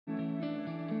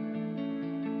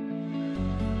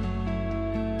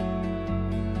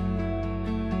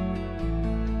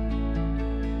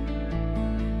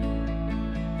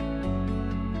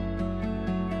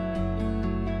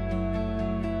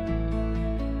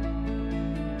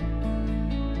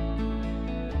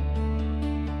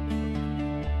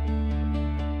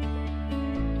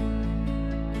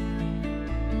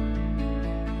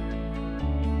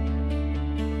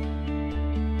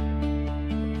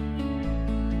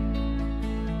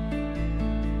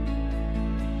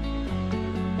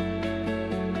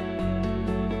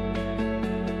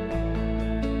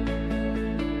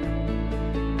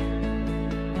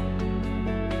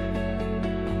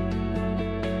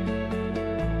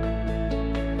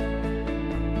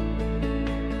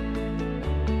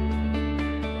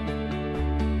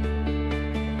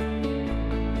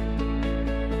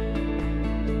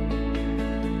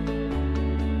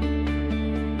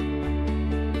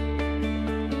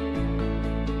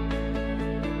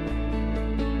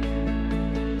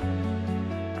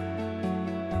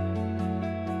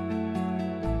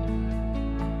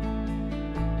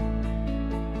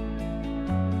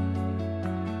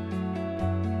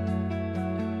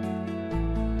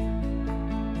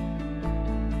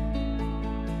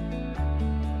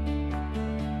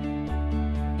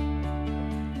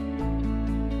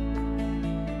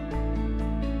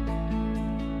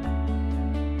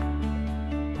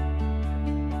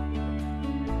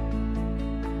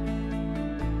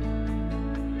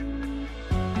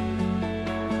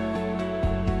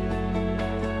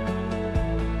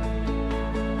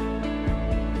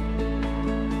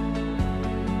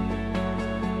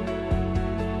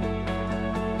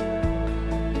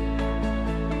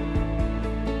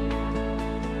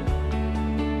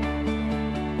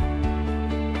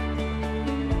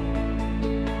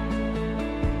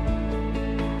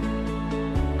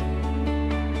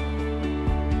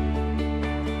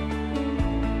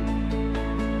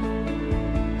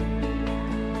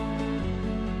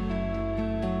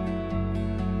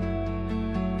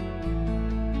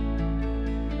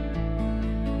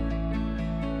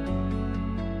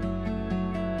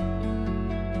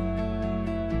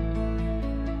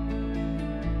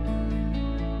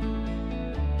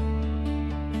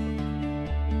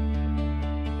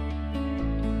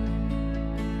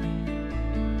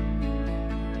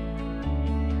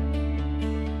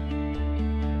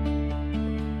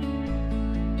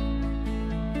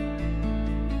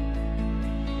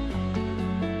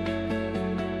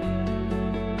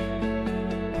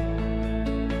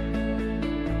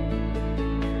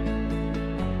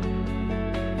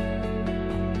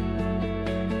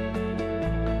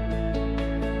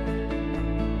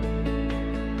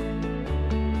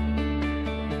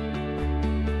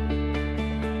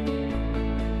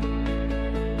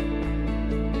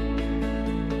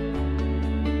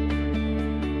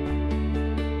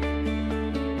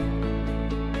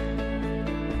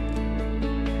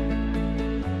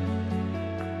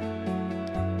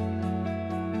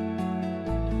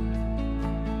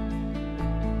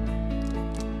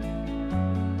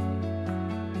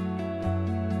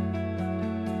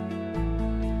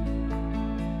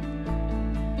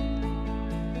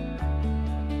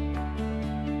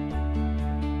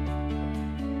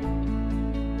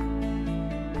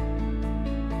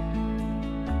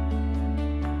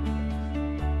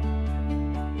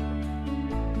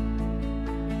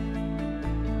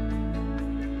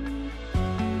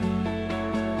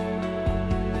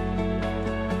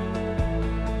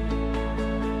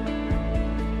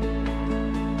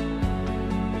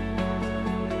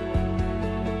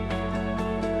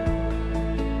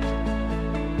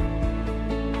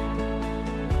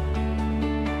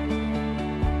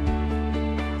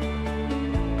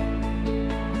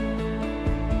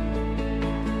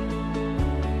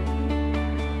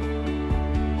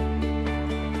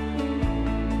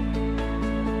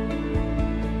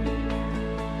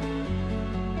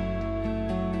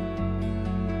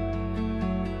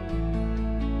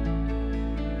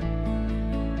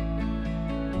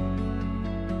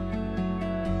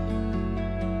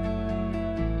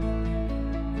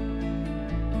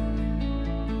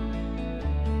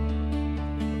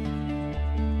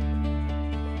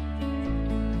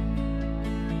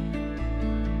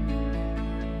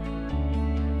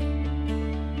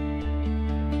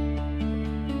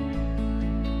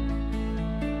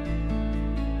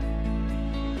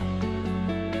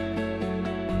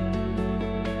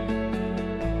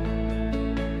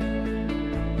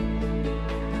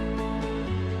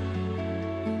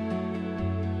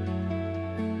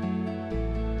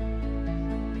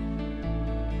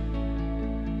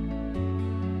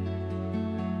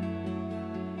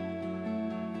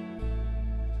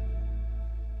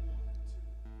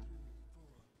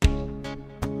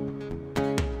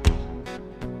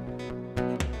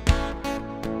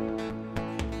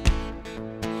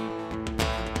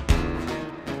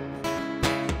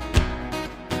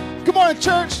morning,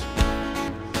 church.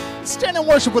 Stand and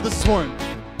worship with us this morning.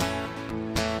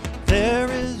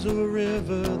 There is a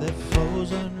river that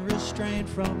flows unrestrained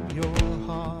from your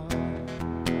heart.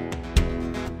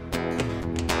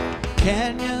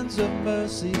 Canyons of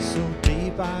mercy so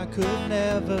deep I could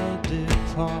never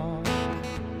depart.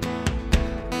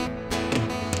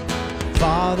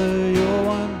 Father, your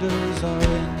wonders are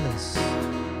endless.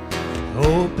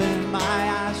 Open my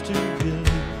eyes to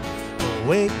believe.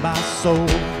 Awake my soul.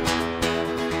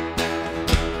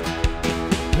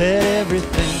 Let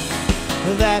everything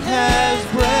that has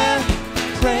breath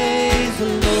praise the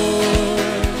Lord.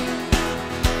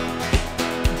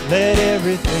 Let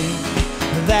everything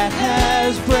that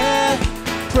has breath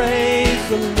praise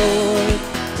the Lord.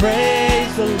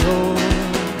 Praise the Lord.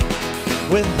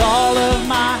 With all of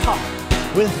my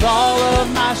heart, with all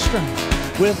of my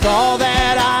strength, with all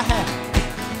that I have,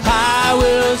 I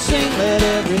will sing. Let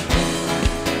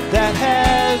everything that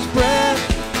has breath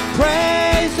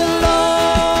praise the Lord.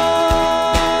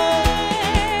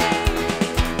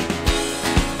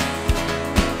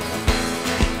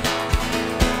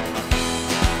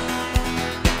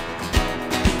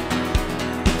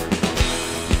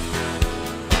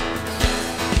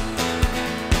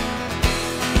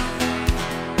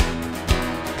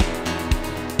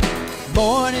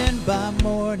 Morning by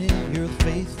morning, your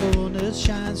faithfulness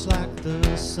shines like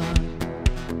the sun.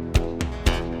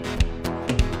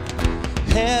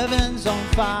 Heaven's on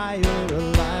fire,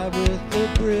 alive with the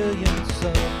brilliance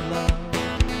of love.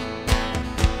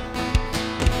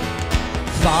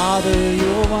 Father,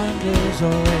 your wonders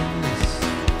are endless.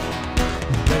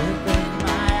 Open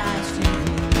my eyes to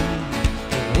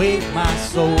believe. Awake my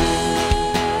soul.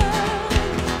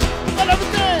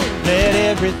 Let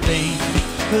everything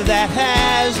that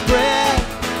has breath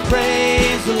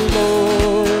praise the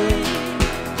Lord.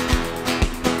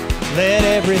 Let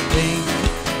everything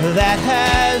that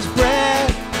has breath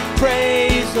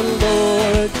praise the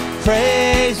Lord.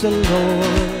 Praise the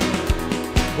Lord.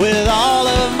 With all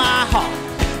of my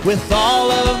heart, with all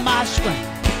of my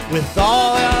strength, with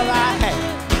all that I have,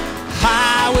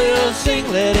 I will sing.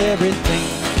 Let everything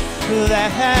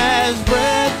that has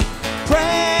breath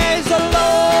praise the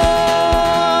Lord.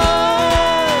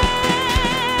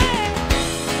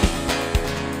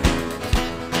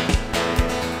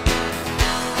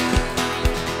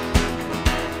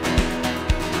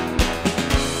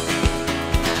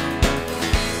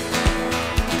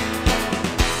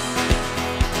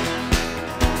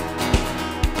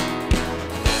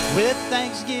 With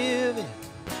thanksgiving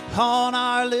on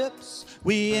our lips,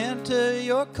 we enter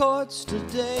your courts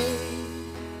today.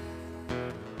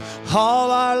 All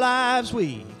our lives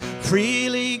we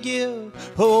freely give.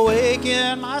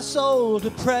 Awaken my soul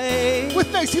to pray. With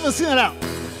thanksgiving, sing it out.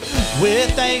 With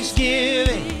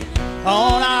thanksgiving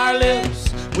on our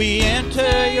lips, we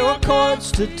enter your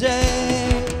courts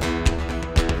today.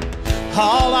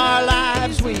 All our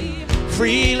lives we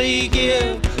freely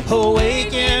give.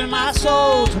 Awaken my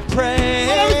soul to pray.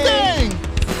 Everything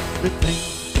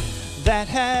that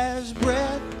has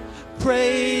breath,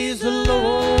 praise the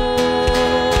Lord.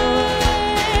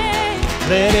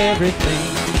 Let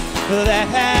everything that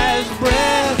has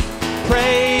breath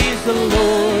praise the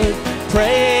Lord.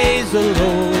 Praise the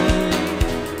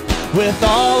Lord. With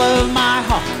all of my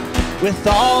heart, with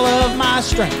all of my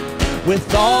strength,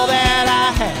 with all that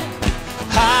I have,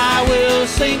 I will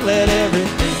sing. Let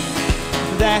everything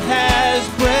that has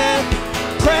breath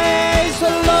praise the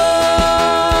Lord.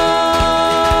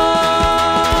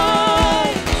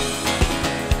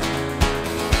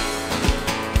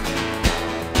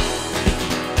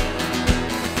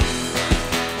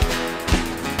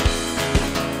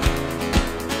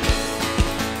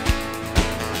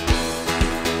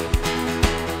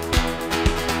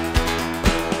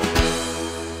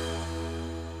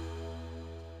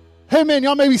 Hey, man,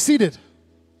 y'all may be seated.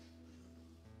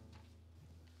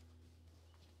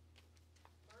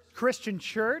 Christian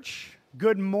Church,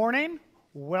 good morning,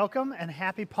 welcome, and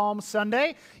happy Palm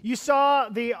Sunday. You saw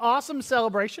the awesome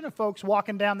celebration of folks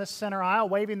walking down this center aisle,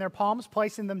 waving their palms,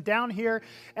 placing them down here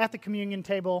at the communion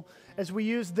table as we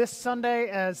use this Sunday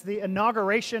as the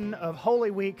inauguration of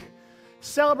Holy Week,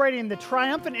 celebrating the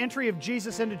triumphant entry of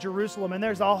Jesus into Jerusalem. And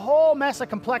there's a whole mess of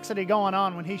complexity going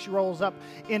on when he rolls up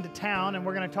into town, and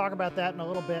we're going to talk about that in a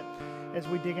little bit as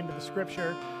we dig into the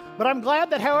scripture. But I'm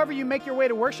glad that however you make your way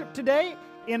to worship today,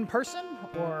 in person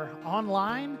or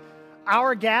online,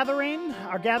 our gathering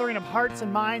of hearts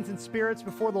and minds and spirits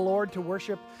before the Lord to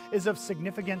worship is of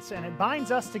significance, and it binds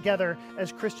us together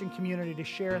as Christian community to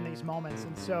share in these moments.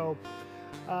 And so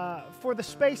for the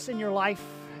space in your life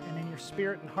and in your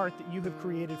spirit and heart that you have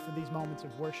created for these moments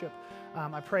of worship,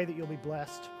 I pray that you'll be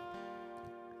blessed.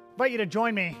 I invite you to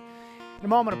join me in a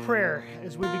moment of prayer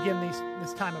as we begin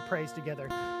this time of praise together.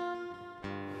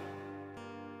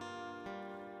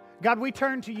 God, we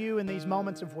turn to you in these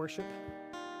moments of worship,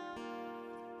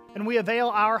 and we avail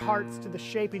our hearts to the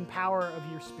shaping power of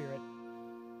your Spirit.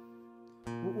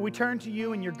 We turn to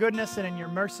you in your goodness and in your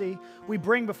mercy. We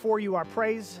bring before you our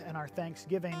praise and our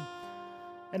thanksgiving,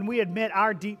 and we admit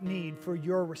our deep need for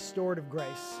your restorative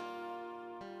grace.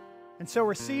 And so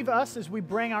receive us as we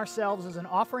bring ourselves as an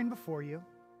offering before you.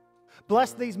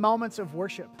 Bless these moments of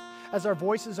worship as our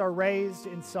voices are raised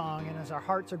in song and as our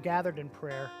hearts are gathered in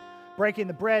prayer, breaking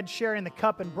the bread, sharing the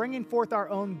cup, and bringing forth our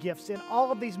own gifts in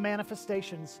all of these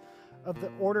manifestations of the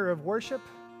order of worship.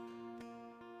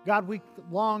 God, we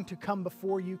long to come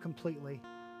before you completely,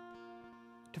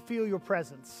 to feel your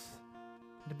presence,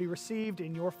 to be received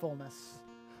in your fullness.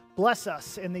 Bless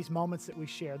us in these moments that we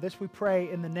share. This we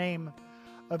pray in the name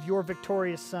of your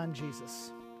victorious Son,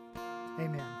 Jesus.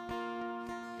 Amen.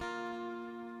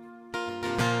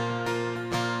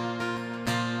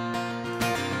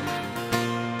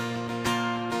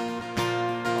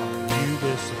 Are you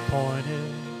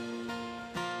disappointed?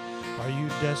 Are you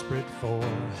desperate for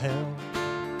help?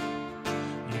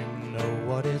 You know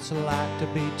what it's like to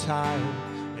be tired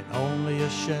and only a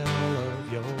shell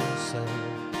of yourself.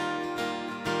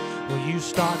 Will you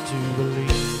start to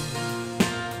believe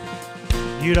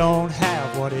you don't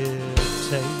have what it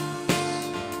takes?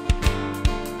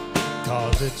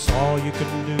 'Cause it's all you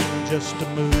can do just to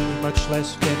move, much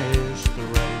less finish the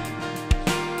race.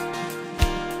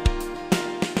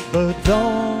 But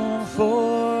don't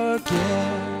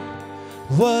forget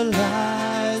what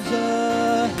lies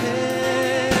ahead.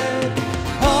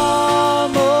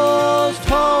 Almost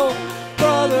home,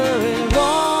 brother, it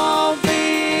won't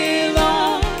be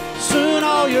long. Soon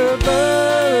all your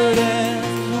burdens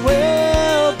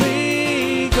will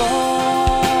be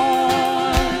gone.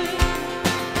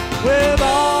 With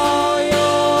all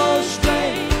your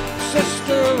strength,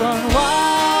 sister, run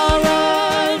wild,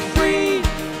 run free.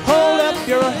 Hold up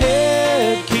your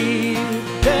head, keep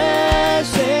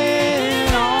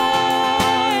pressing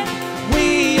on.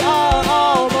 We are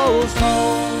almost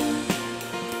home.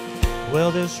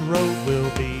 Well, this road will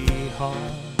be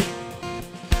hard,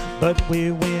 but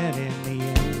we win in the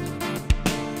end,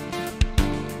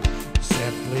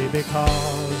 simply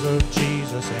because of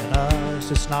Jesus and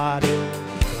us. It's not if,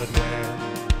 but when.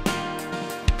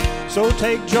 So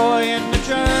take joy in the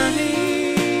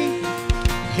journey,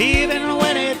 even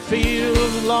when it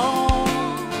feels long.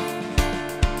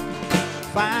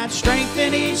 Find strength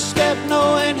in each step,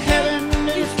 knowing heaven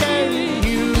is carrying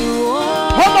you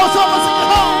on.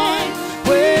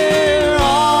 We're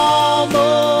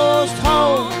almost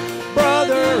home,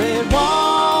 brother, it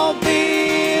won't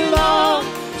be long.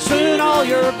 Soon all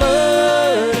your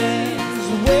burdens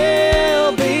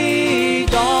will be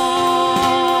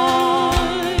gone.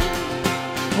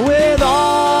 With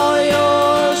all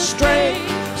your strength,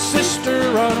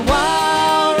 sister, run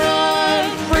wild, run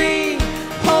free.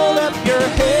 Hold up your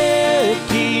head,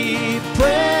 keep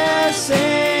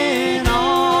pressing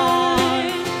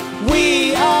on.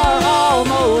 We are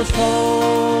almost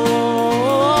home,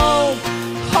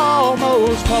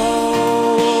 almost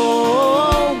home,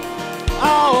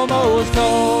 almost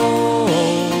home.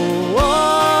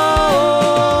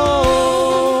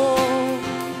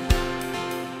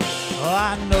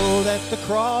 I know that the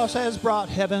cross has brought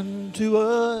heaven to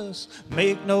us.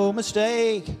 Make no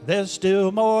mistake, there's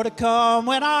still more to come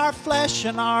when our flesh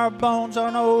and our bones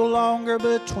are no longer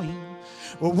between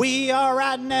where we are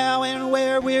right now and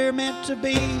where we're meant to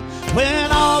be.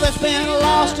 When all that's been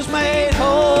lost is made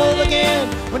whole again.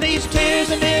 When these tears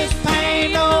and this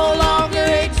pain no longer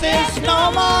exist.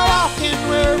 No more walking,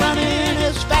 we're running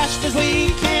as fast as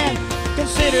we can.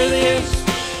 Consider this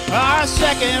our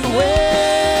second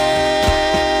win.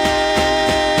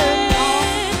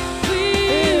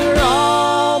 We're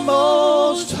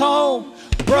almost home,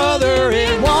 brother,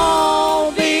 it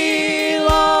won't be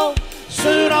long.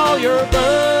 Soon all your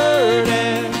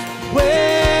burdens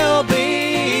will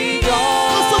be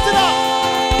gone.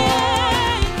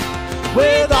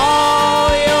 With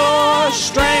all your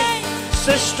strength,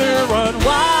 sister, run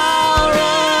wild,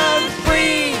 run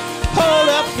free. Hold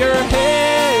up your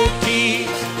head, keep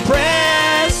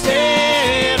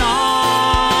pressing on.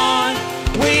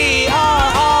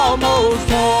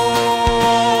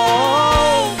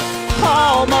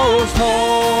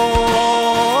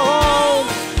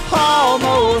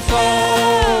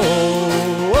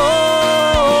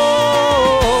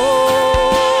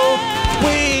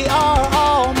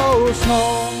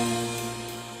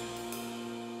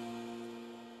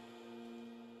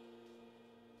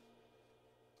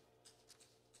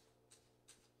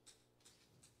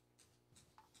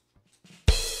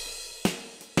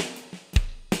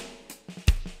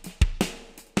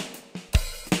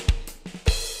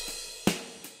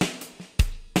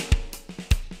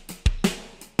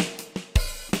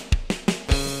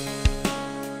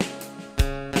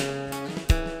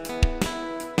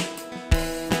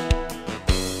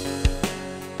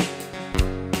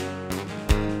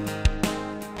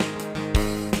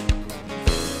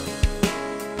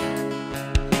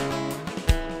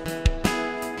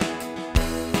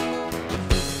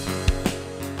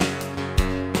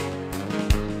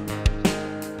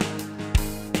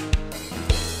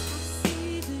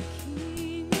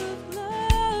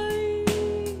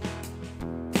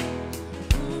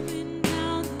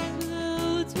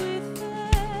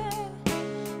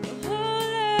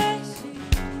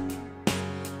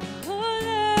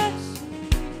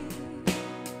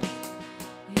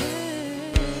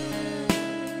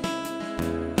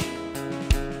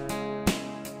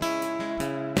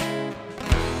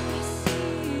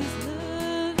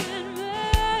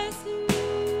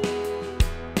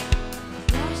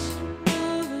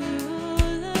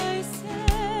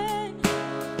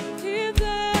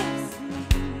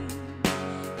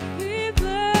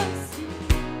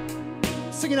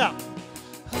 Sing it out.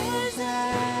 Hosanna,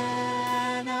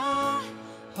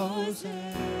 Hosanna,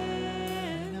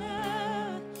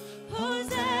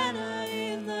 Hosanna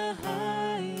in the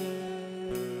highest.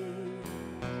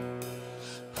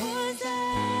 Hosanna,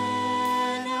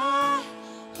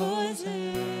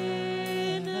 Hosanna,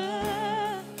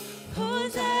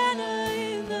 Hosanna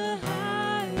in the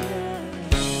highest.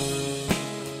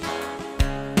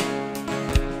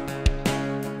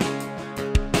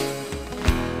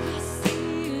 I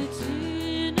see a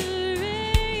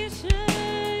generation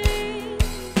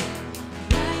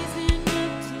rising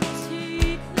up to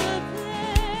take the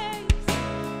place.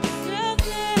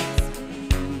 Selfless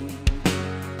king,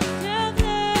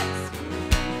 selfless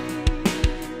king.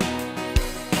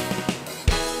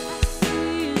 I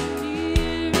see a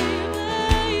new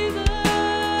revival.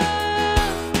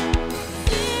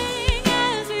 Sing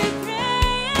as we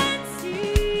pray and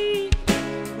seek.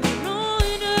 We're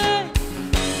on our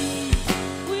knees.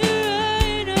 We're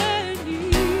on our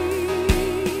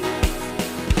knees.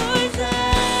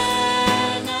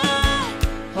 Hosanna,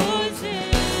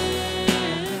 Hosanna,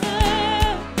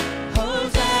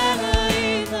 Hosanna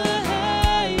in the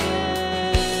highest.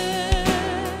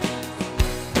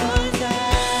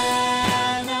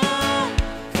 Hosanna,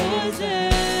 Hosanna,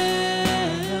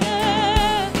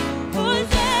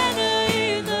 Hosanna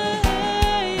in the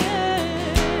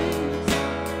highest.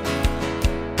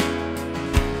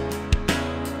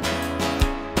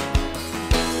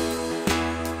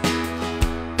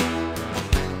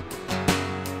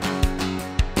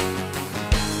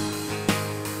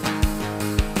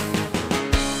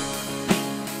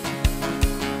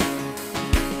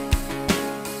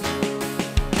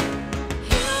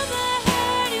 Heal my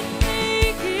heart and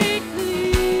make it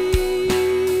clean.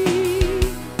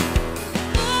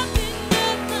 Open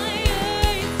up my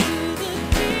eyes to the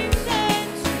things that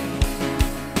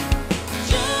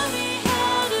show me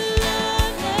how to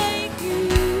love like you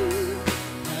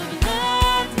have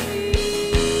loved me.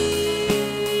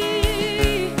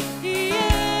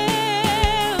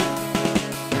 Yeah.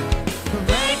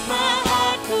 Break my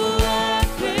heart for what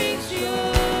breaks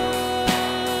yours.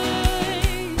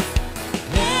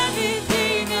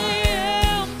 Everything I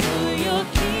am for your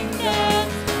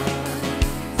kingdom's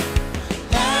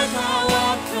as I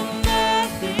walk from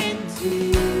nothing to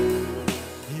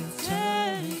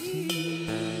eternity.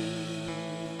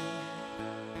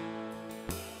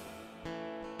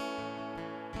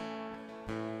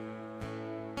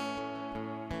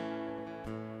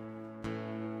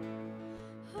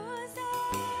 Hosanna,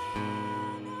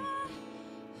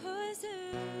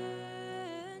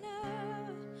 Hosanna,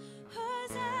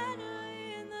 Hosanna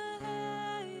in the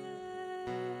highest.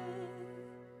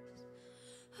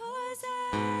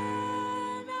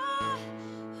 Hosanna,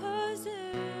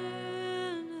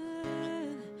 Hosanna,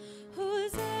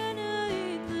 Hosanna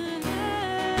in the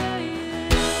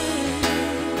highest.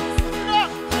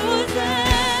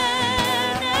 Hosanna,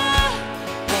 Hosanna,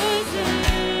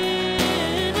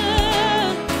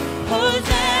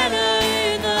 Hosanna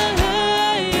in the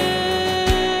highest.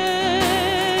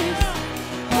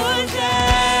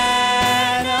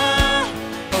 Hosanna,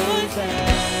 Hosanna,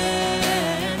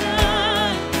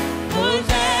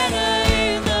 Hosanna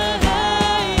in the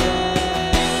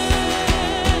highest.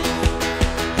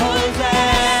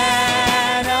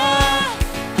 Hosanna,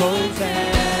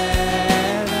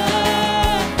 Hosanna,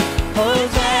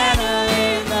 Hosanna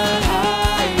in the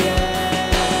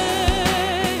highest.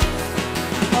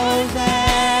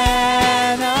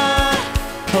 Hosanna,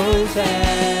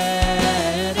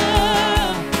 Hosanna,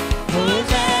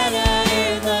 Hosanna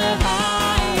in the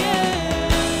highest.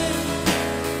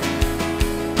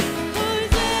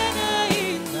 Hosanna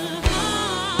in the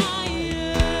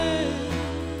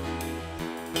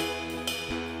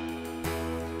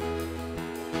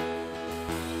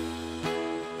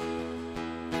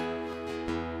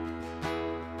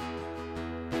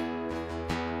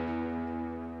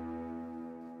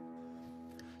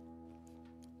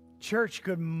Church,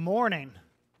 good morning.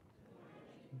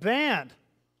 Band,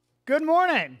 good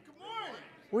morning. Good morning.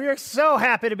 We are so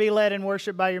happy to be led in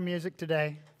worship by your music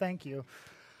today. Thank you.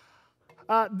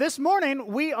 This morning,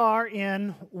 we are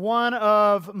in one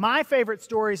of my favorite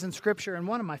stories in Scripture and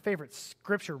one of my favorite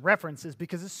Scripture references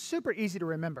because it's super easy to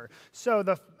remember. So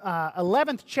the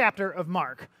 11th chapter of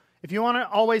Mark. If you want to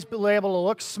always be able to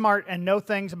look smart and know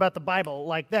things about the Bible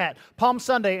like that, Palm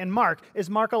Sunday in Mark is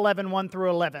Mark 11, 1 through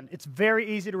 11. It's very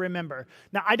easy to remember.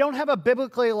 Now, I don't have a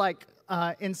biblically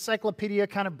encyclopedia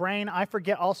kind of brain. I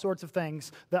forget all sorts of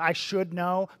things that I should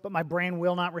know, but my brain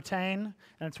will not retain.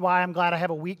 And it's why I'm glad I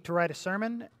have a week to write a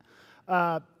sermon.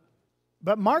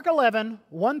 But Mark 11,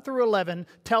 1 through 11,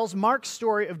 tells Mark's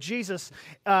story of Jesus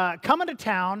coming to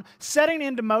town, setting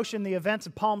into motion the events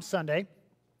of Palm Sunday.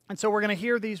 And so we're going to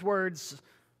hear these words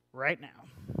right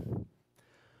now.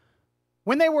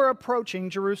 When they were approaching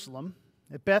Jerusalem,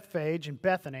 at Bethphage and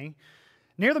Bethany,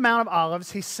 near the Mount of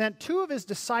Olives, he sent 2 of his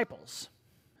disciples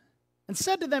and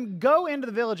said to them, "Go into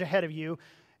the village ahead of you,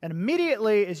 and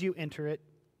immediately as you enter it,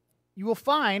 you will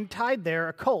find tied there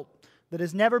a colt that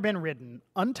has never been ridden.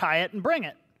 Untie it and bring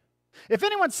it. If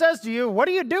anyone says to you, 'What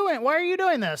are you doing? Why are you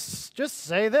doing this?' just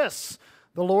say this,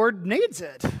 'The Lord needs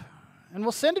it,' and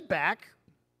we'll send it back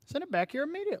here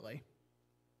immediately."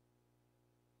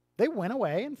 They went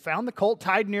away and found the colt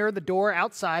tied near the door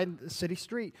outside the city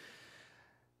street.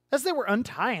 As they were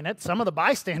untying it, some of the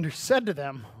bystanders said to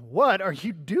them, "What are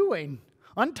you doing,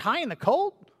 untying the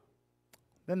colt?"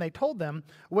 Then they told them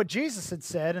what Jesus had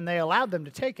said, and they allowed them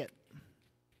to take it.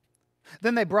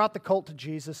 Then they brought the colt to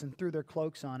Jesus and threw their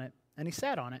cloaks on it, and he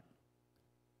sat on it.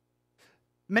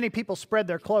 Many people spread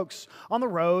their cloaks on the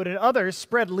road, and others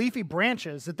spread leafy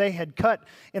branches that they had cut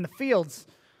in the fields.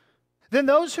 Then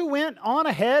those who went on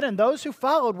ahead and those who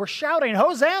followed were shouting,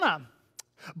 "Hosanna!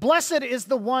 Blessed is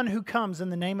the one who comes in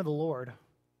the name of the Lord.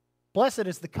 Blessed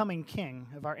is the coming King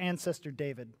of our ancestor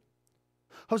David.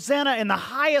 Hosanna in the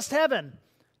highest heaven."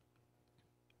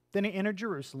 Then he entered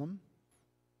Jerusalem.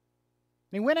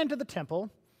 And he went into the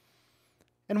temple,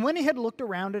 and when he had looked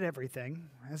around at everything,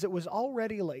 as it was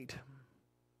already late,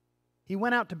 he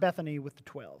went out to Bethany with the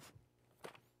 12.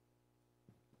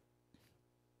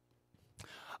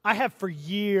 I have for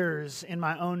years in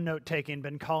my own note-taking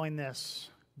been calling this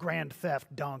grand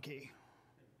theft donkey.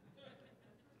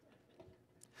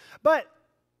 But,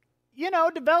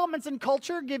 developments in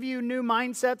culture give you new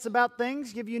mindsets about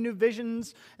things, give you new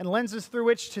visions and lenses through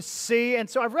which to see. And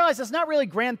so I've realized it's not really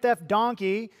grand theft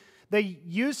donkey. They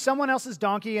use someone else's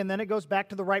donkey and then it goes back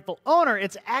to the rightful owner.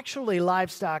 It's actually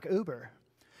livestock Uber.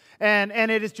 And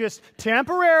it is just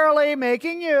temporarily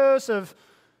making use of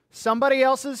somebody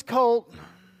else's colt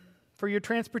for your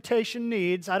transportation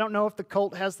needs. I don't know if the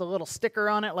colt has the little sticker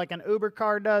on it like an Uber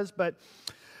car does, but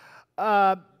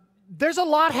there's a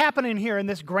lot happening here in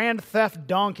this grand theft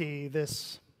donkey,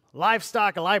 this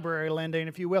livestock library lending,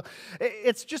 if you will.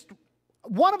 It's just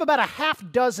one of about a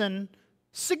half dozen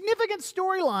significant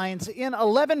storylines in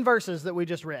 11 verses that we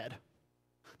just read.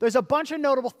 There's a bunch of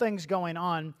notable things going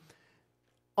on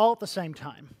all at the same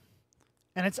time.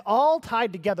 And it's all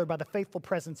tied together by the faithful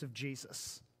presence of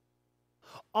Jesus.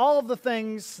 All of the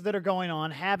things that are going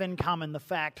on have in common the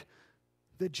fact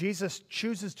that Jesus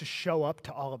chooses to show up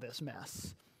to all of this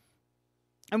mess.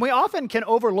 And we often can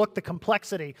overlook the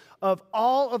complexity of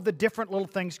all of the different little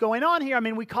things going on here. I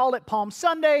mean, we call it Palm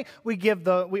Sunday. We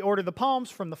order the palms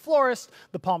from the florist.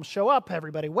 The palms show up.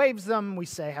 Everybody waves them. We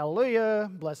say, "Hallelujah,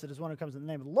 blessed is one who comes in the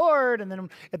name of the Lord." And then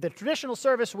at the traditional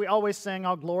service, we always sing,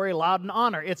 "All glory, loud, and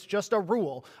honor." It's just a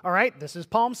rule, all right? This is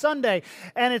Palm Sunday.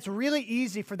 And it's really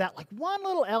easy for that, like one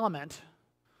little element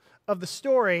of the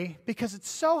story, because it's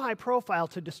so high profile,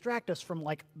 to distract us from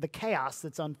like the chaos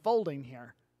that's unfolding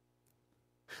here.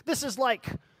 This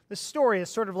story is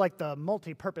sort of like the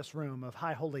multi-purpose room of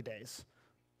High Holy Days.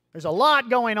 There's a lot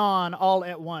going on all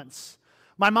at once.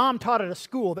 My mom taught at a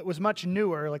school that was much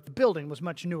newer, like the building was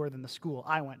much newer than the school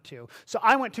I went to. So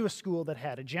I went to a school that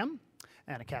had a gym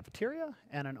and a cafeteria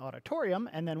and an auditorium,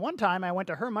 and then one time I went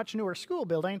to her much newer school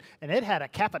building and it had a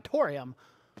cafetorium.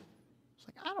 It's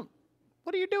like,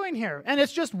 what are you doing here? And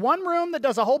it's just one room that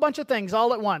does a whole bunch of things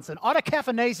all at once. An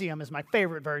autocafenasium is my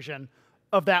favorite version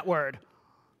of that word.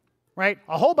 Right?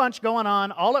 A whole bunch going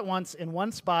on all at once in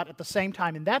one spot at the same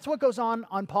time. And that's what goes on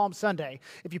Palm Sunday.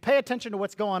 If you pay attention to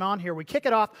what's going on here, we kick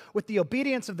it off with the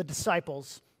obedience of the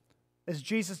disciples as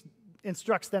Jesus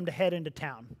instructs them to head into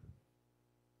town.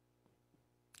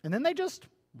 And then they just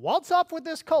waltz off with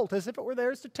this colt as if it were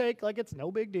theirs to take, like it's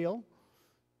no big deal.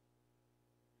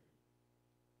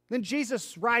 Then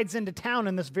Jesus rides into town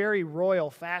in this very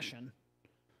royal fashion.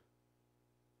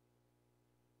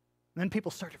 And then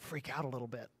people start to freak out a little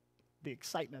bit. The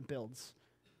excitement builds.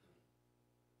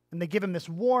 And they give him this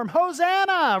warm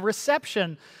Hosanna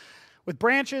reception with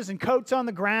branches and coats on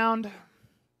the ground.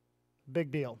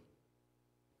 Big deal.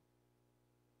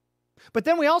 But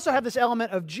then we also have this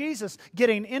element of Jesus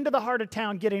getting into the heart of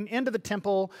town, getting into the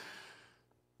temple,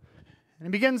 and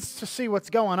he begins to see what's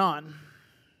going on.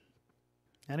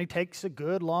 And he takes a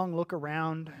good long look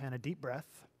around and a deep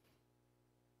breath.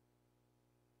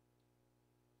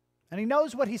 And he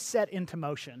knows what he's set into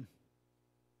motion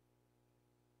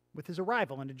with his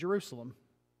arrival into Jerusalem.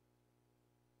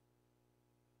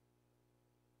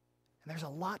 And there's a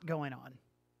lot going on.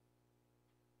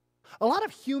 A lot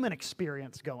of human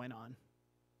experience going on.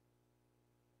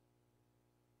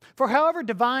 For however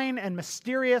divine and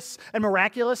mysterious and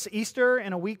miraculous Easter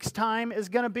in a week's time is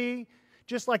going to be,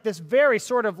 just like this very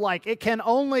sort of like, it can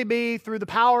only be through the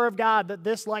power of God that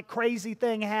this like crazy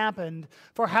thing happened.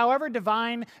 For however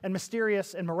divine and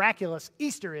mysterious and miraculous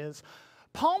Easter is,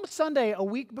 Palm Sunday a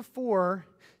week before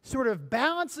sort of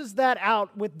balances that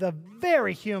out with the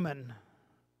very human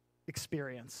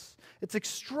experience. It's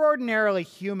extraordinarily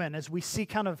human as we see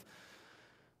kind of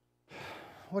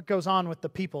what goes on with the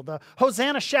people. The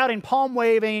Hosanna shouting, palm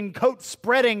waving, coat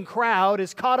spreading crowd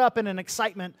is caught up in an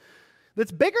excitement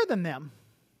that's bigger than them.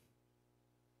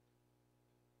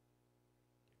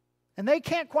 And they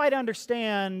can't quite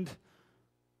understand,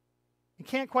 you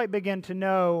can't quite begin to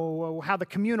know how the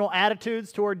communal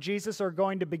attitudes toward Jesus are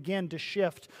going to begin to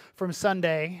shift from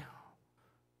Sunday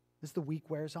as the week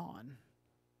wears on.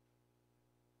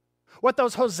 What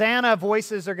those Hosanna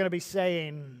voices are going to be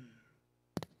saying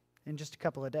in just a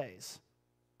couple of days.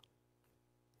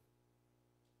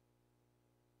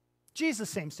 Jesus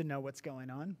seems to know what's going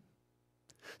on.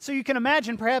 So you can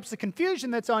imagine perhaps the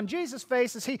confusion that's on Jesus'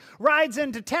 face as he rides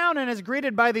into town and is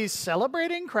greeted by these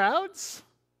celebrating crowds.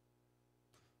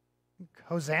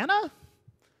 Hosanna?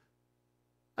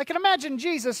 I can imagine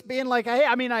Jesus being like, hey,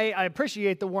 I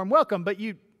appreciate the warm welcome, but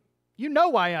you know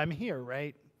why I'm here,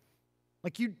 right?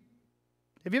 Like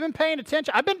have you been paying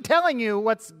attention? I've been telling you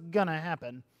what's going to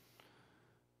happen.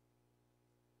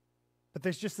 But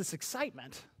there's just this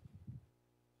excitement.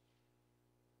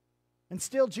 And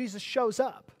still Jesus shows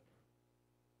up.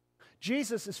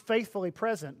 Jesus is faithfully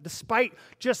present despite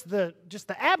just the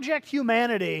abject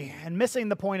humanity and missing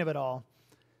the point of it all.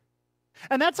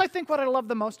 And that's, I think, what I love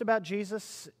the most about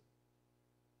Jesus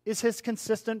is his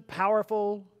consistent,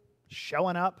 powerful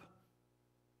showing up.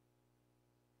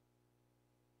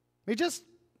 He just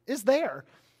is there.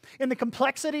 In the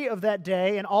complexity of that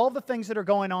day and all the things that are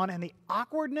going on and the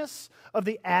awkwardness of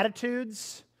the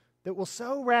attitudes that will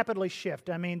so rapidly shift.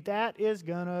 That is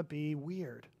going to be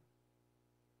weird.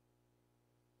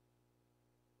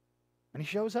 And he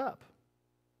shows up.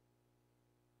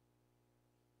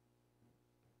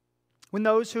 When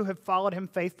those who have followed him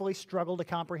faithfully struggle to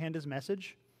comprehend his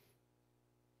message,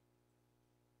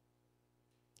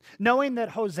 knowing that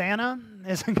Hosanna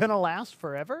isn't going to last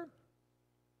forever,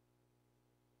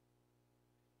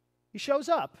 he shows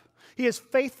up. He is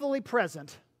faithfully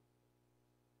present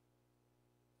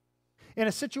in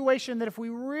a situation that if we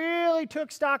really took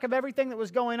stock of everything that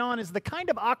was going on is the kind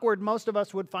of awkward most of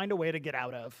us would find a way to get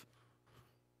out of.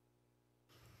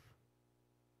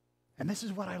 And this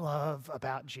is what I love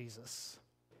about Jesus.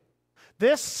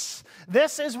 This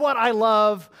is what I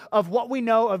love of what we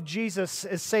know of Jesus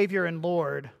as Savior and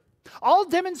Lord. All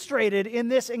demonstrated in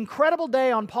this incredible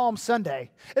day on Palm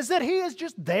Sunday is that he is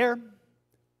just there.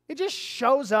 He just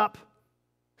shows up.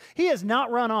 He is not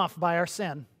run off by our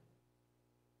sin.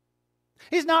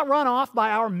 He's not run off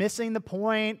by our missing the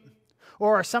point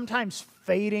or our sometimes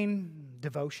fading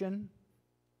devotion.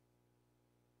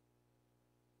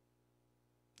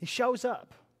 He shows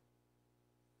up.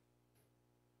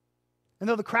 And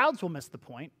though the crowds will miss the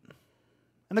point,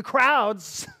 and the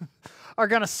crowds are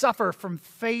going to suffer from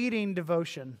fading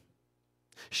devotion,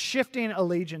 shifting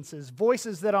allegiances,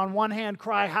 voices that on one hand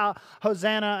cry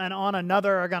Hosanna and on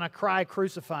another are going to cry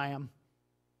crucify him.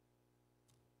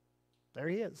 There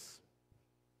he is.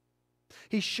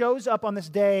 He shows up on this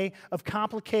day of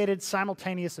complicated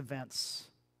simultaneous events.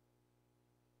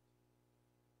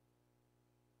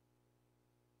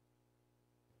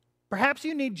 Perhaps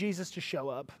you need Jesus to show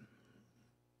up.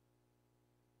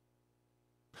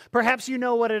 Perhaps you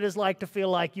know what it is like to feel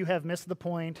like you have missed the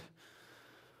point,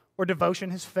 or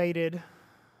devotion has faded,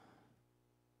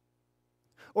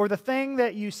 or the thing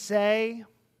that you say,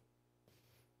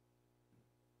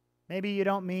 maybe you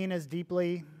don't mean as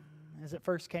deeply as it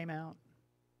first came out.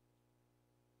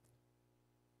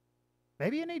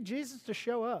 Maybe you need Jesus to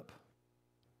show up.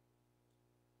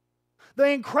 The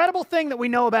incredible thing that we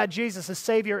know about Jesus as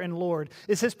Savior and Lord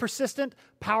is his persistent,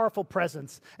 powerful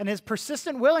presence and his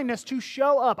persistent willingness to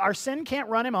show up. Our sin can't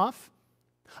run him off.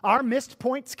 Our missed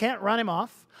points can't run him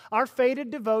off. Our faded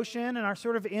devotion and our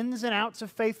sort of ins and outs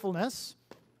of faithfulness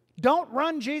don't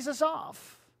run Jesus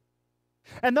off.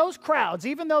 And those crowds,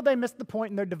 even though they missed the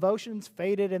point and their devotions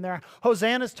faded and their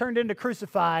hosannas turned into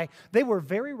crucify, they were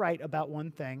very right about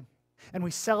one thing. And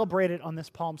we celebrate it on this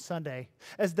Palm Sunday.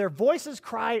 As their voices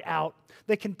cried out,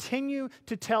 they continue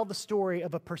to tell the story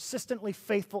of a persistently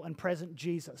faithful and present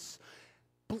Jesus.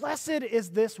 Blessed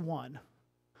is this one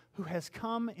who has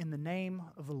come in the name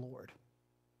of the Lord.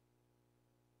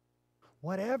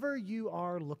 Whatever you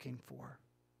are looking for,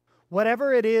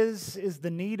 whatever it is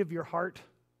the need of your heart,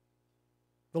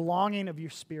 the longing of your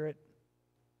spirit,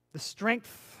 the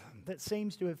strength that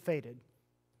seems to have faded.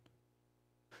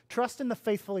 Trust in the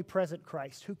faithfully present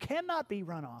Christ, who cannot be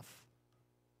run off.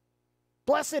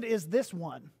 Blessed is this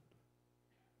one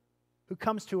who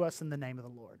comes to us in the name of the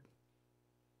Lord.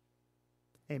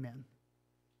 Amen.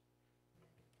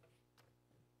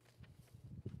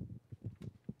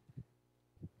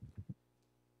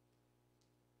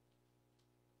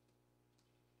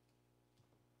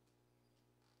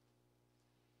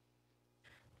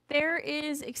 There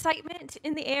is excitement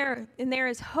in the air, and there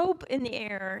is hope in the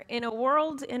air in a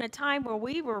world, in a time where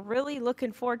we were really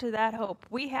looking forward to that hope.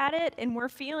 We had it, and we're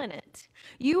feeling it.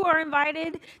 You are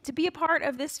invited to be a part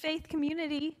of this faith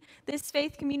community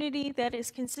that is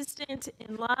consistent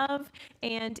in love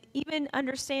and even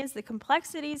understands the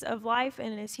complexities of life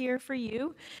and is here for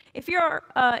you. If you're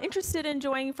interested in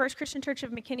joining First Christian Church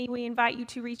of McKinney, we invite you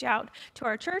to reach out to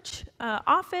our church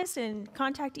office and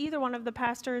contact either one of the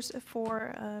pastors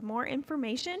for more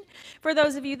information. For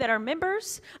those of you that are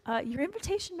members, your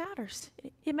invitation matters.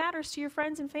 It matters to your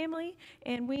friends and family,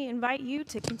 and we invite you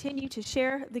to continue to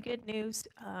share the good news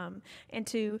and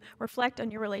to reflect on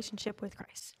your relationship with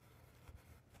Christ.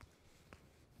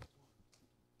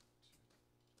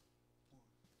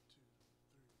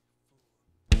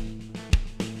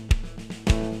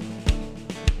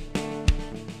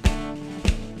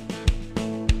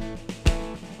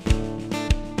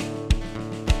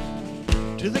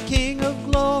 To the King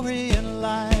of glory and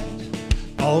light,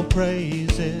 all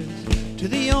praises. To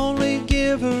the only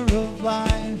giver of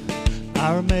life,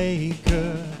 our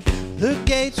Maker. The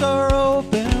gates are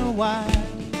open wide,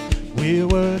 we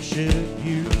worship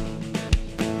you.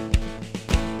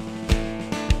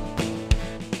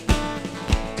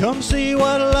 Come see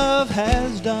what love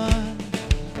has done,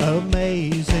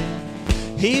 amazing.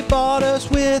 He bought us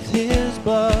with his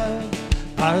blood,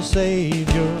 our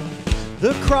Savior.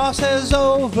 The cross has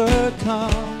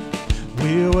overcome,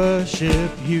 we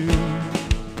worship you.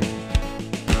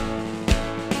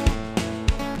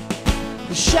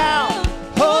 Shout,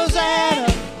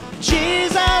 Hosanna,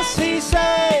 Jesus he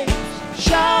saves.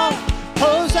 Shout,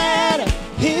 Hosanna,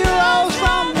 he rose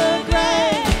from the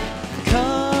grave.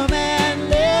 Come and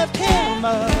lift him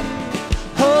up,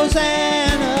 Hosanna.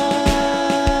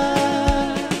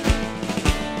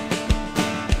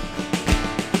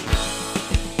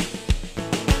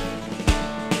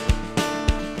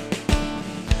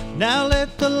 Now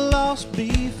let the lost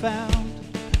be found,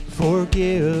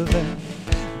 forgiven.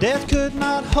 Death could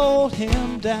not hold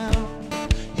him down.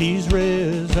 He's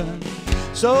risen.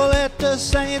 So let the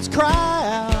saints cry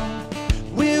out,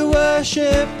 we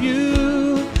worship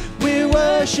you, we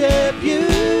worship you.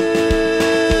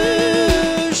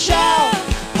 Shout,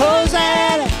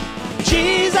 Hosanna,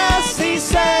 Jesus he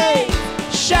saved.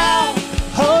 Shout,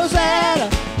 Hosanna,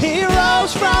 he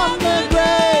rose from the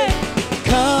grave.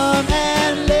 Come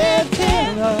and lift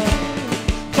him up,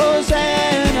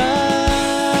 Hosanna.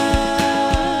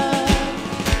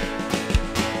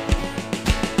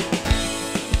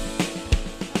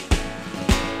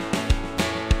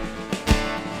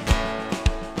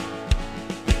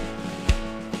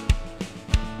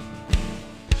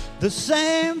 The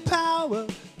same power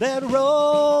that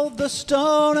rolled the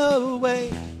stone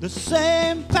away, the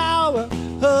same power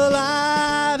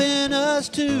alive in us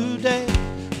today.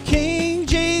 King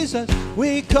Jesus,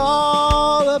 we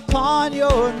call upon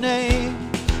your name,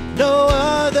 no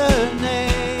other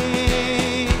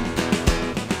name.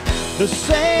 The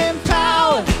same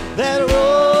power that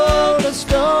rolled the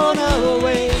stone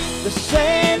away, the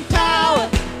same power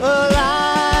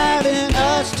alive in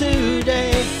us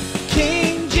today.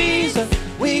 King Jesus,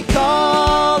 we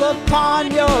call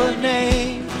upon your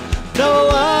name, no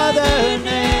other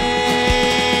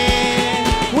name.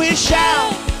 We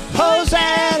shout,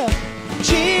 Hosanna,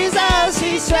 Jesus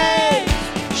he saves.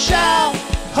 Shout,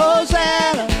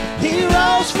 Hosanna, he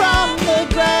rose from the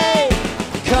grave.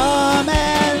 Come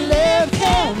and lift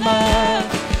him up,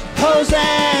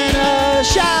 Hosanna.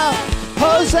 Shout,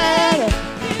 Hosanna,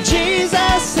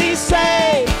 Jesus he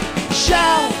saves.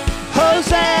 Shout,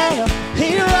 Hosanna,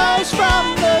 he rose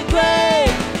from the grave.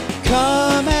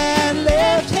 Come and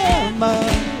lift him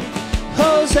up,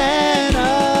 Hosanna.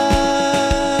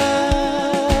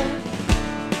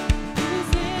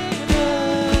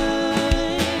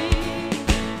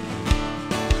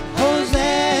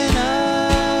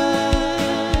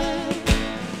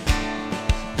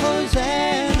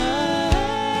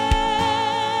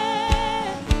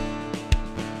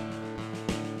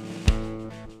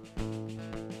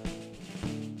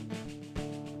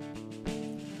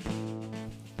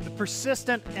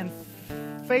 Persistent and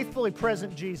faithfully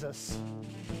present Jesus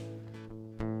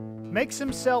makes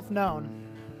himself known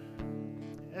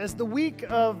as the week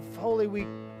of Holy Week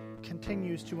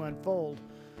continues to unfold,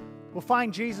 we'll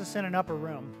find Jesus in an upper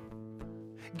room,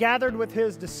 gathered with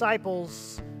his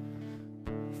disciples,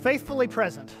 faithfully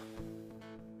present,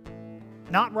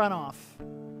 not run off.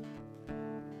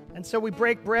 And so we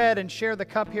break bread and share the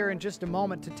cup here in just a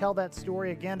moment to tell that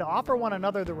story again, to offer one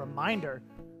another the reminder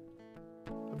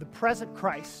of the present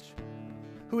Christ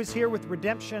who is here with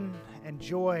redemption and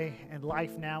joy and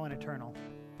life now and eternal.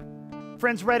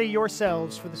 Friends, ready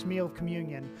yourselves for this meal of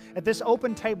communion at this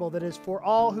open table that is for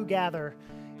all who gather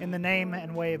in the name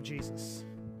and way of Jesus.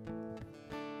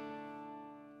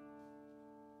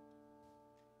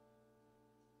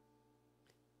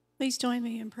 Please join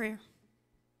me in prayer.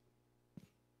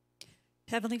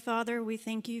 Heavenly Father, we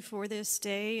thank you for this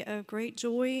day of great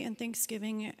joy and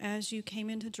thanksgiving as you came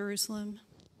into Jerusalem.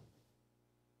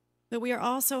 But we are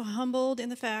also humbled in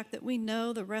the fact that we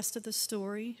know the rest of the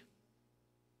story.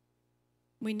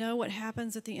 We know what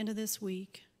happens at the end of this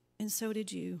week, and so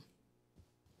did you.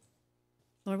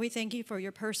 Lord, we thank you for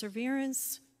your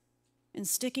perseverance in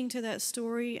sticking to that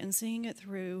story and seeing it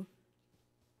through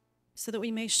so that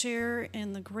we may share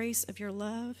in the grace of your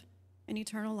love and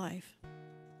eternal life.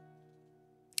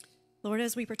 Lord,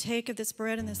 as we partake of this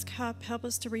bread and this cup, help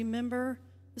us to remember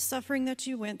the suffering that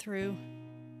you went through,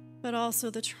 but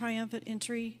also the triumphant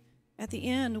entry at the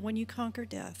end when you conquered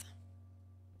death.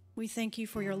 We thank you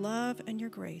for your love and your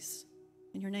grace.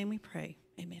 In your name we pray.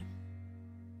 Amen.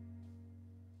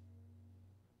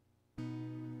 And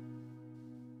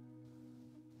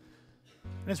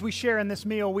as we share in this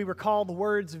meal, we recall the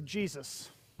words of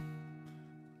Jesus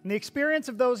and the experience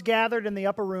of those gathered in the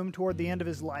upper room toward the end of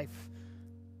his life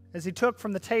as he took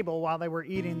from the table while they were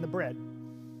eating the bread.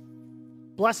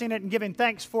 Blessing it and giving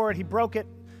thanks for it, he broke it,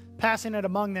 passing it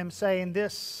among them, saying,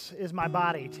 "This is my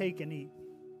body, take and eat."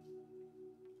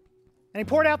 And he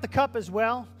poured out the cup as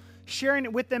well, sharing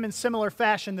it with them in similar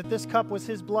fashion, that this cup was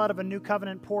his blood of a new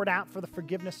covenant poured out for the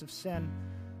forgiveness of sin.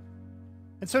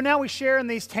 And so now we share in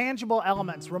these tangible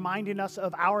elements, reminding us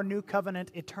of our new covenant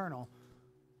eternal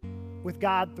with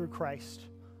God through Christ.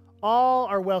 All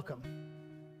are welcome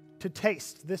to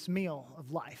taste this meal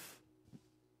of life.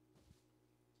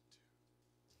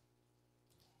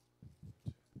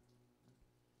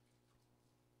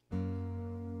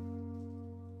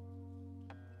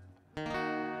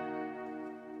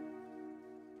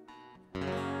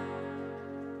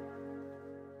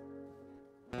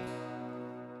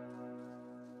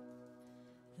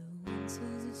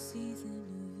 Was a season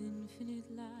of infinite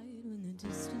light when the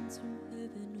distance from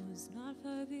heaven was not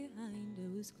far behind. I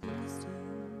was close to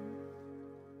you.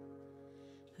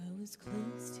 I was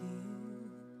close to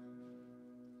you.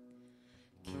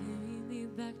 Carry me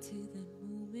back to that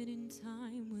moment in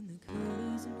time when the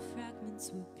colors and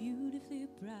fragments were beautifully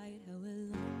bright. How I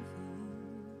long for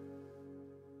you.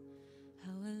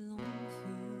 How I long for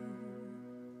you.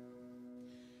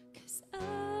 'Cause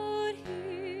out here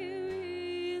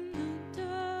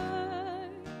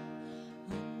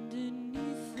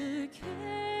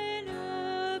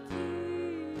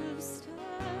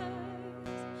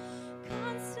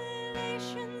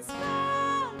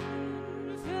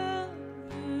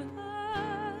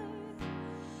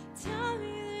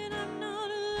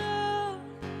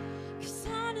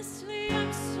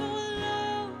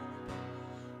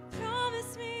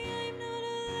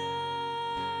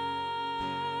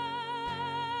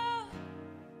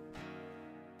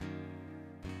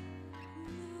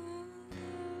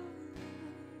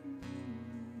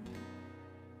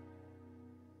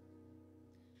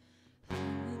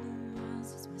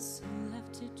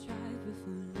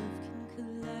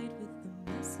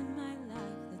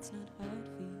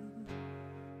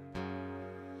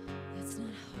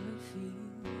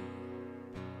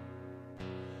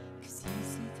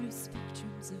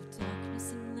spectrums of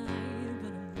darkness and light,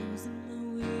 but I'm losing my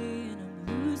way and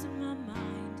I'm losing my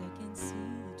mind. I can't see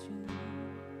the truth.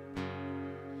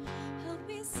 Help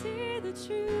me see the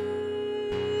truth.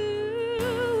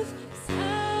 'Cause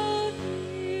out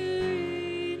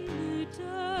here in the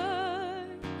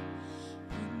dark,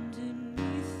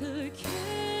 underneath the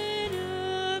canopy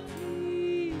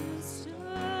of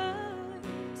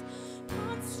stars,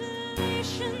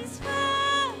 constellations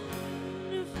from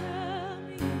your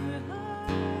heart.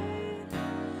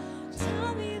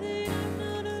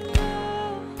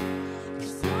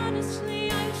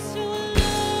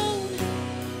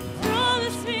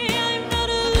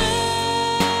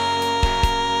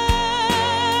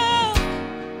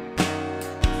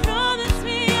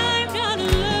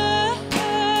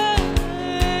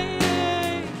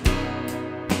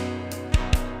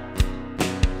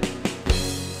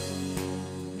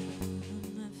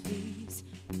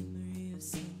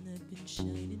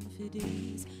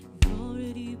 ways. You've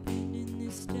already been in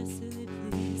this desolate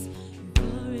place. You've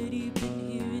already been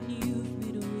here and you've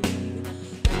made a way.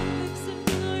 Fireworks of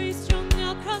glory strung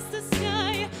across the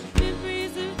sky.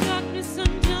 Memories of darkness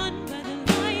undone by the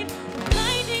light.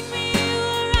 Reminding me you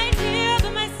were right here by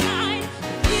my side.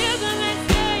 Here by my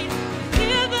side.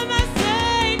 Here by my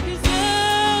side. 'Cause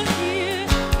out here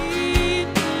in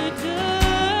the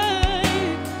dark,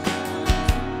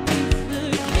 the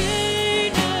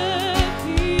canopy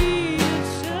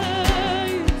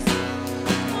shines.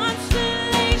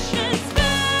 Constellations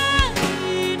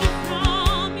falling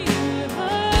from your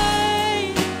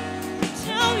height.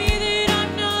 Tell me that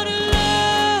I'm not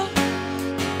alone.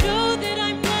 Know that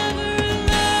I'm never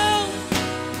alone.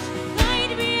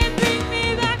 Find me and bring me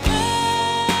back home.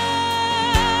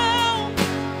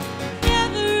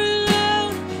 Never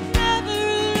alone, never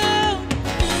alone,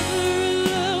 never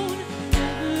alone,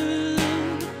 never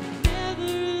alone, never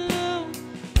alone.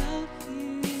 Out here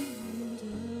in the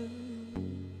dark.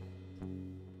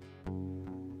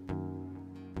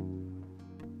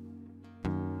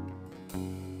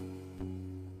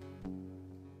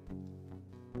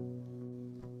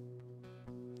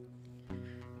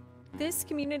 This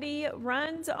community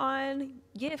runs on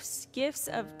gifts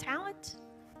of talent.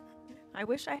 I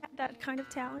wish I had that kind of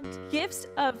talent. Gifts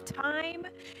of time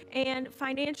and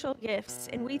financial gifts.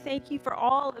 And we thank you for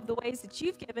all of the ways that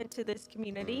you've given to this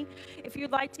community. If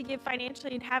you'd like to give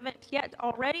financially and haven't yet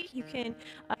already, you can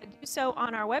do so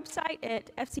on our website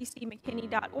at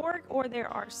fccmckinney.org, or there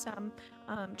are some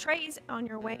trays on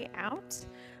your way out.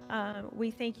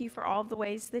 We thank you for all of the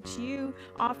ways that you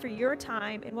offer your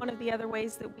time. And one of the other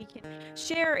ways that we can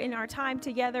share in our time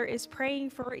together is praying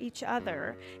for each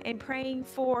other and praying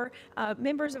for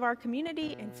members of our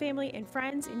community and family and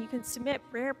friends. And you can submit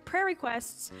prayer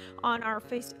requests on our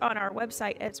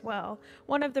website as well.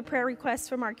 One of the prayer requests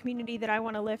from our community that I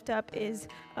want to lift up is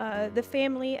the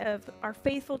family of our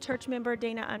faithful church member,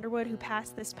 Dana Underwood, who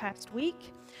passed this past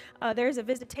week. There's a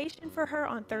visitation for her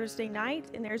on Thursday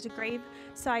night, and there's a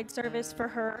graveside service for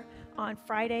her on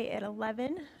Friday at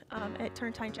 11 at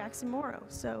Turntine Jackson Morrow.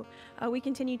 So we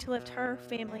continue to lift her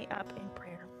family up in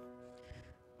prayer.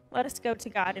 Let us go to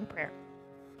God in prayer.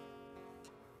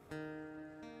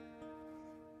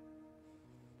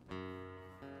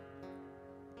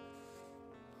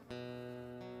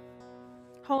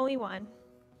 Holy One,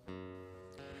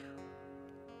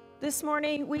 this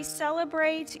morning we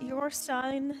celebrate your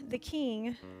Son, the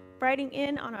King, riding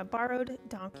in on a borrowed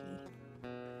donkey.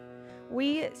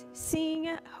 We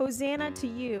sing Hosanna to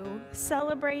you,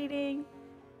 celebrating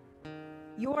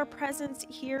your presence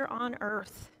here on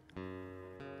earth.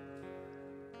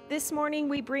 This morning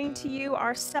we bring to you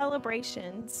our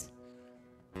celebrations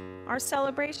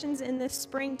in this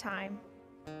springtime.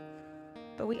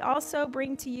 But we also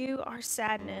bring to you our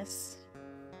sadness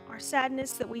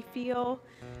that we feel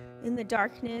in the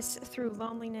darkness through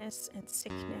loneliness and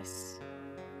sickness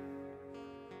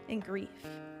and grief.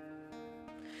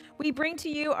 We bring to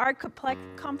you our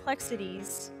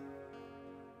complexities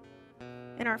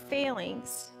and our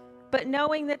failings, but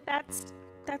knowing that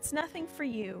that's nothing for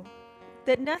you,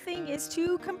 that nothing is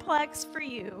too complex for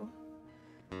you,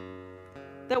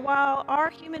 that while our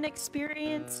human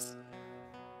experience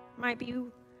might be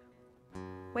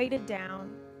weighted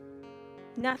down,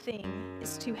 nothing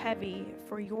is too heavy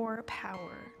for your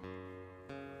power.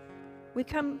 We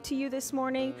come to you this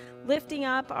morning lifting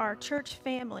up our church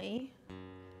family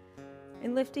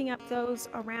and lifting up those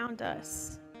around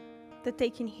us, that they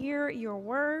can hear your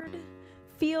word,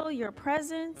 feel your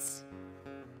presence,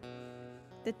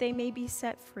 that they may be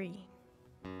set free.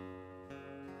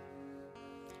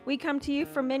 We come to you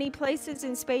from many places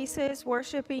and spaces,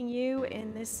 worshiping you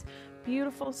in this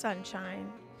beautiful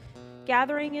sunshine,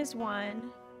 gathering as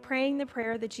one, praying the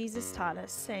prayer that Jesus taught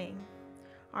us, saying,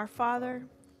 Our Father,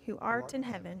 who art in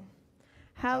heaven,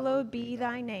 hallowed be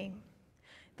thy name.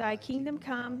 Thy kingdom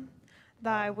come,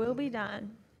 thy will be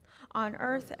done, on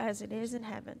earth as it is in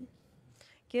heaven.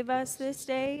 Give us this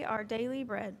day our daily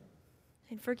bread,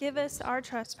 and forgive us our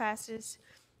trespasses,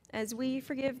 as we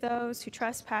forgive those who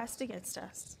trespass against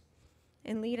us.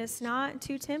 And lead us not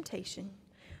into temptation,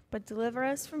 but deliver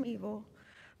us from evil.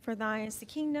 For thine is the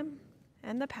kingdom,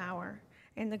 and the power,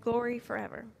 and the glory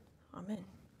forever. Amen.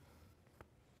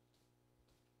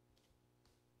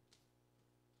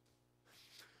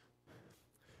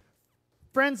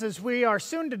 Friends, as we are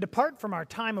soon to depart from our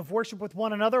time of worship with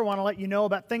one another, I want to let you know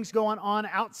about things going on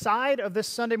outside of this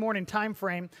Sunday morning time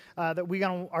frame that we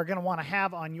are going to want to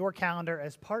have on your calendar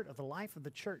as part of the life of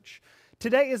the church.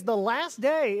 Today is the last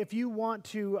day if you want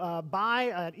to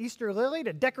buy an Easter lily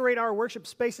to decorate our worship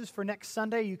spaces for next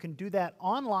Sunday. You can do that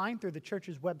online through the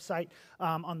church's website.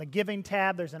 On the Giving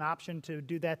tab, there's an option to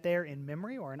do that there in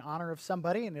memory or in honor of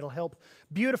somebody, and it'll help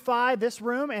beautify this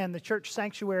room and the church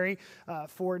sanctuary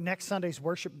for next Sunday's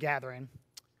worship gathering.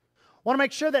 I want to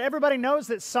make sure that everybody knows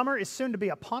that summer is soon to be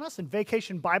upon us, and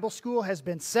Vacation Bible School has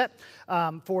been set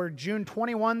for June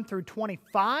 21 through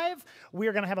 25. We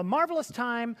are going to have a marvelous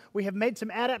time. We have made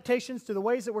some adaptations to the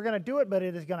ways that we're going to do it, but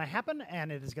it is going to happen,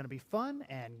 and it is going to be fun,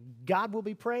 and God will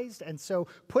be praised. And so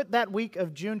put that week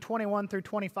of June 21 through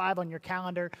 25 on your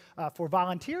calendar for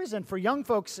volunteers and for young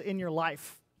folks in your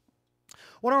life. I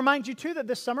want to remind you, too, that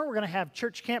this summer we're going to have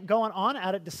church camp going on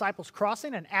out at Disciples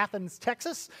Crossing in Athens,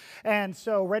 Texas. And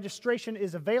so registration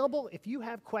is available. If you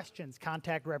have questions,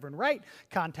 contact Reverend Wright,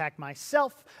 contact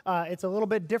myself. It's a little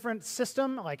bit different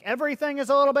system. Like everything is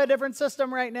a little bit different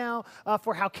system right now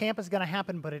for how camp is going to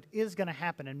happen, but it is going to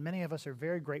happen. And many of us are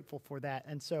very grateful for that.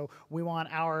 And so we want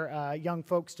our young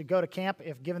folks to go to camp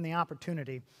if given the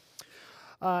opportunity.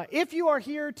 If you are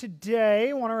here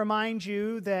today, I want to remind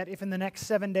you that if in the next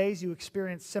 7 days you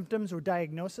experience symptoms or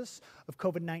diagnosis of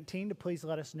COVID-19, to please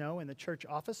let us know in the church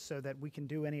office so that we can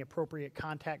do any appropriate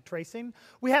contact tracing.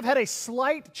 We have had a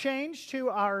slight change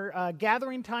to our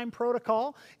gathering time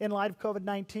protocol in light of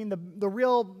COVID-19. The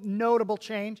real notable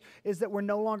change is that we're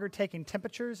no longer taking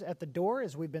temperatures at the door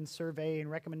as we've been surveying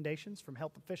recommendations from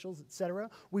health officials, etc.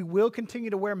 We will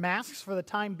continue to wear masks for the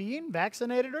time being,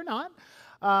 vaccinated or not.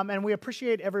 And we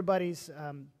appreciate everybody's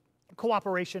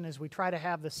cooperation as we try to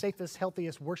have the safest,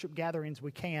 healthiest worship gatherings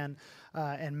we can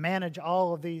and manage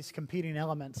all of these competing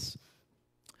elements.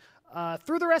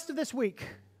 Through the rest of this week,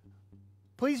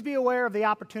 please be aware of the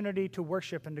opportunity to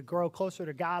worship and to grow closer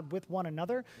to God with one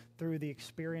another through the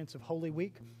experience of Holy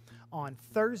Week. On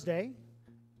Thursday,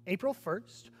 April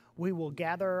 1st, we will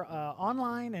gather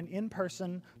online and in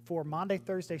person for Maundy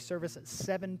Thursday service at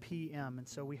 7 p.m. And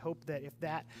so we hope that if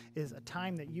that is a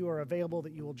time that you are available,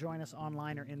 that you will join us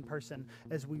online or in person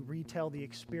as we retell the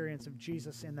experience of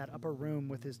Jesus in that upper room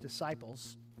with his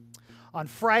disciples. On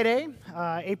Friday,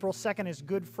 April 2nd is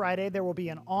Good Friday. There will be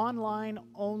an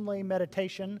online-only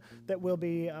meditation that will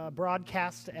be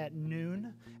broadcast at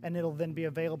noon, and it'll then be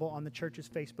available on the church's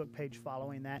Facebook page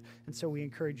following that. And so we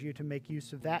encourage you to make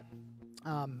use of that.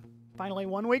 Finally,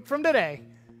 1 week from today,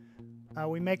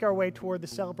 we make our way toward the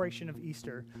celebration of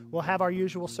Easter. We'll have our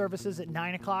usual services at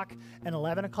 9 o'clock and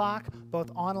 11 o'clock,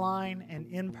 both online and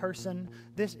in person.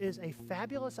 This is a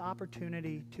fabulous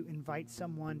opportunity to invite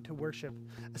someone to worship,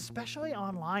 especially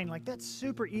online. Like, that's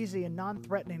super easy and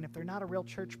non-threatening if they're not a real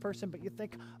church person, but you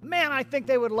think, man, I think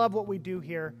they would love what we do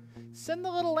here. Send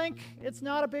the little link. It's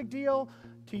not a big deal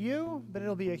to you, but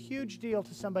it'll be a huge deal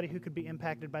to somebody who could be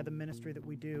impacted by the ministry that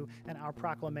we do and our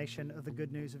proclamation of the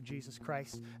good news of Jesus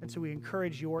Christ. And so we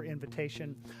encourage your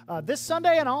invitation this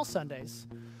Sunday and all Sundays.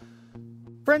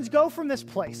 Friends, go from this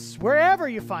place, wherever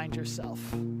you find yourself,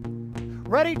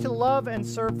 ready to love and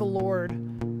serve the Lord,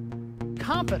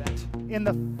 confident in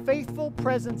the faithful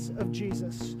presence of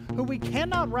Jesus, who we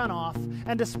cannot run off,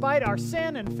 and despite our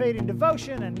sin and fading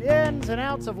devotion and ins and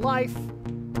outs of life,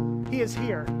 he is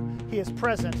here. He is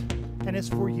present and is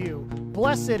for you.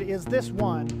 Blessed is this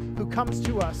one who comes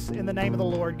to us in the name of the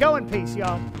Lord. Go in peace,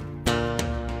 y'all.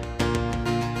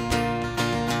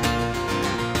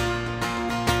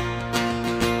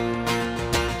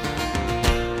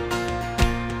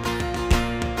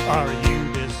 Are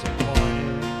you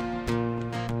disappointed?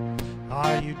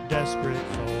 Are you desperate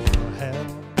for help?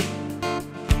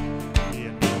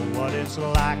 You know what it's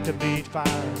like to be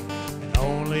fired and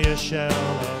only a shell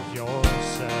of yourself.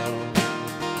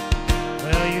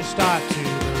 Well, you start to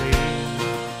believe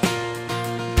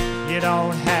you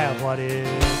don't have what it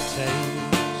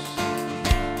takes,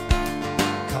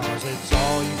 'cause it's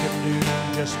all you can do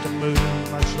just to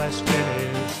move, much less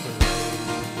finish the race.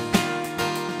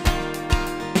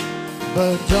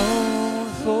 But don't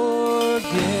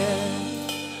forget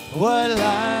what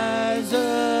lies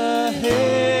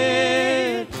ahead.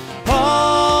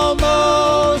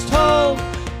 Almost home,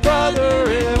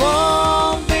 brother, it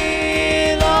won't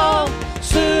be long.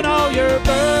 Soon all your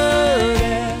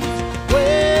burdens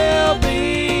will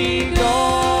be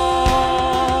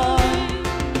gone.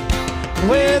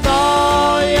 With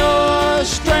all your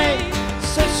strength,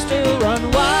 sister,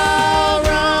 run wild,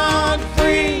 run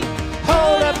free.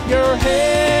 Hold up your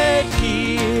head,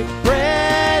 keep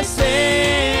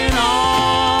pressing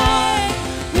on.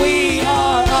 We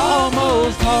are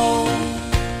almost home.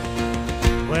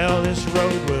 Well, this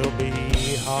road will be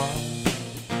hard,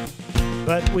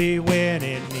 but we win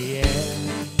in the end.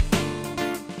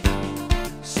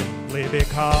 So Simply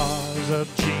because of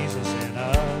Jesus in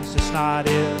us, it's not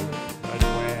if, but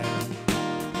when.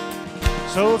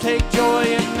 So take joy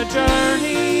in the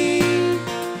journey,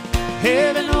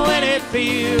 even when it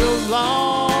feels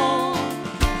long.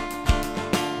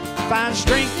 Find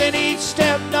strength in each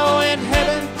step, knowing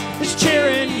heaven is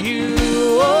cheering you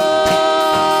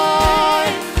on.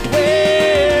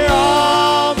 We're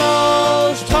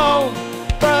almost home,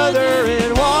 brother,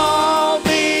 it won't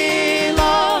be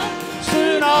long.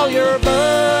 Soon all your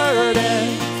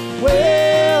burden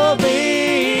will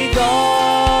be gone.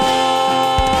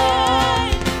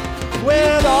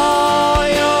 With all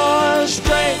your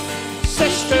strength,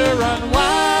 sister, run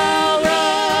wild,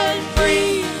 run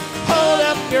free. Hold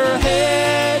up your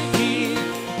head, keep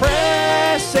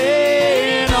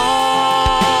pressing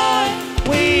on.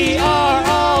 We are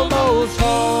almost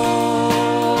home,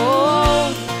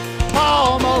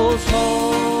 almost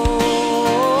home,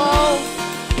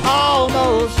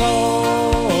 almost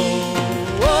home.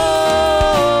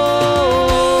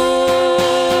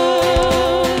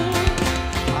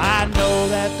 I know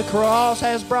that the cross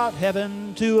has brought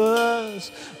heaven to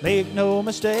us. Make no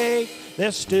mistake,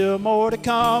 there's still more to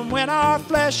come when our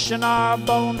flesh and our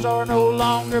bones are no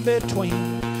longer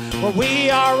between where we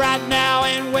are right now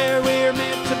and where we're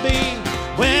meant to be.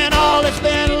 When all that's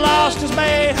been lost is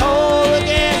made whole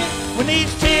again. When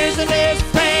these tears and this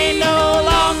pain no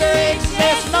longer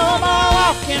exist. No more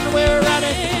walking, we're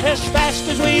running as fast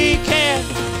as we can.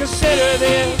 Consider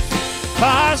this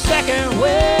our second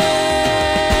wind.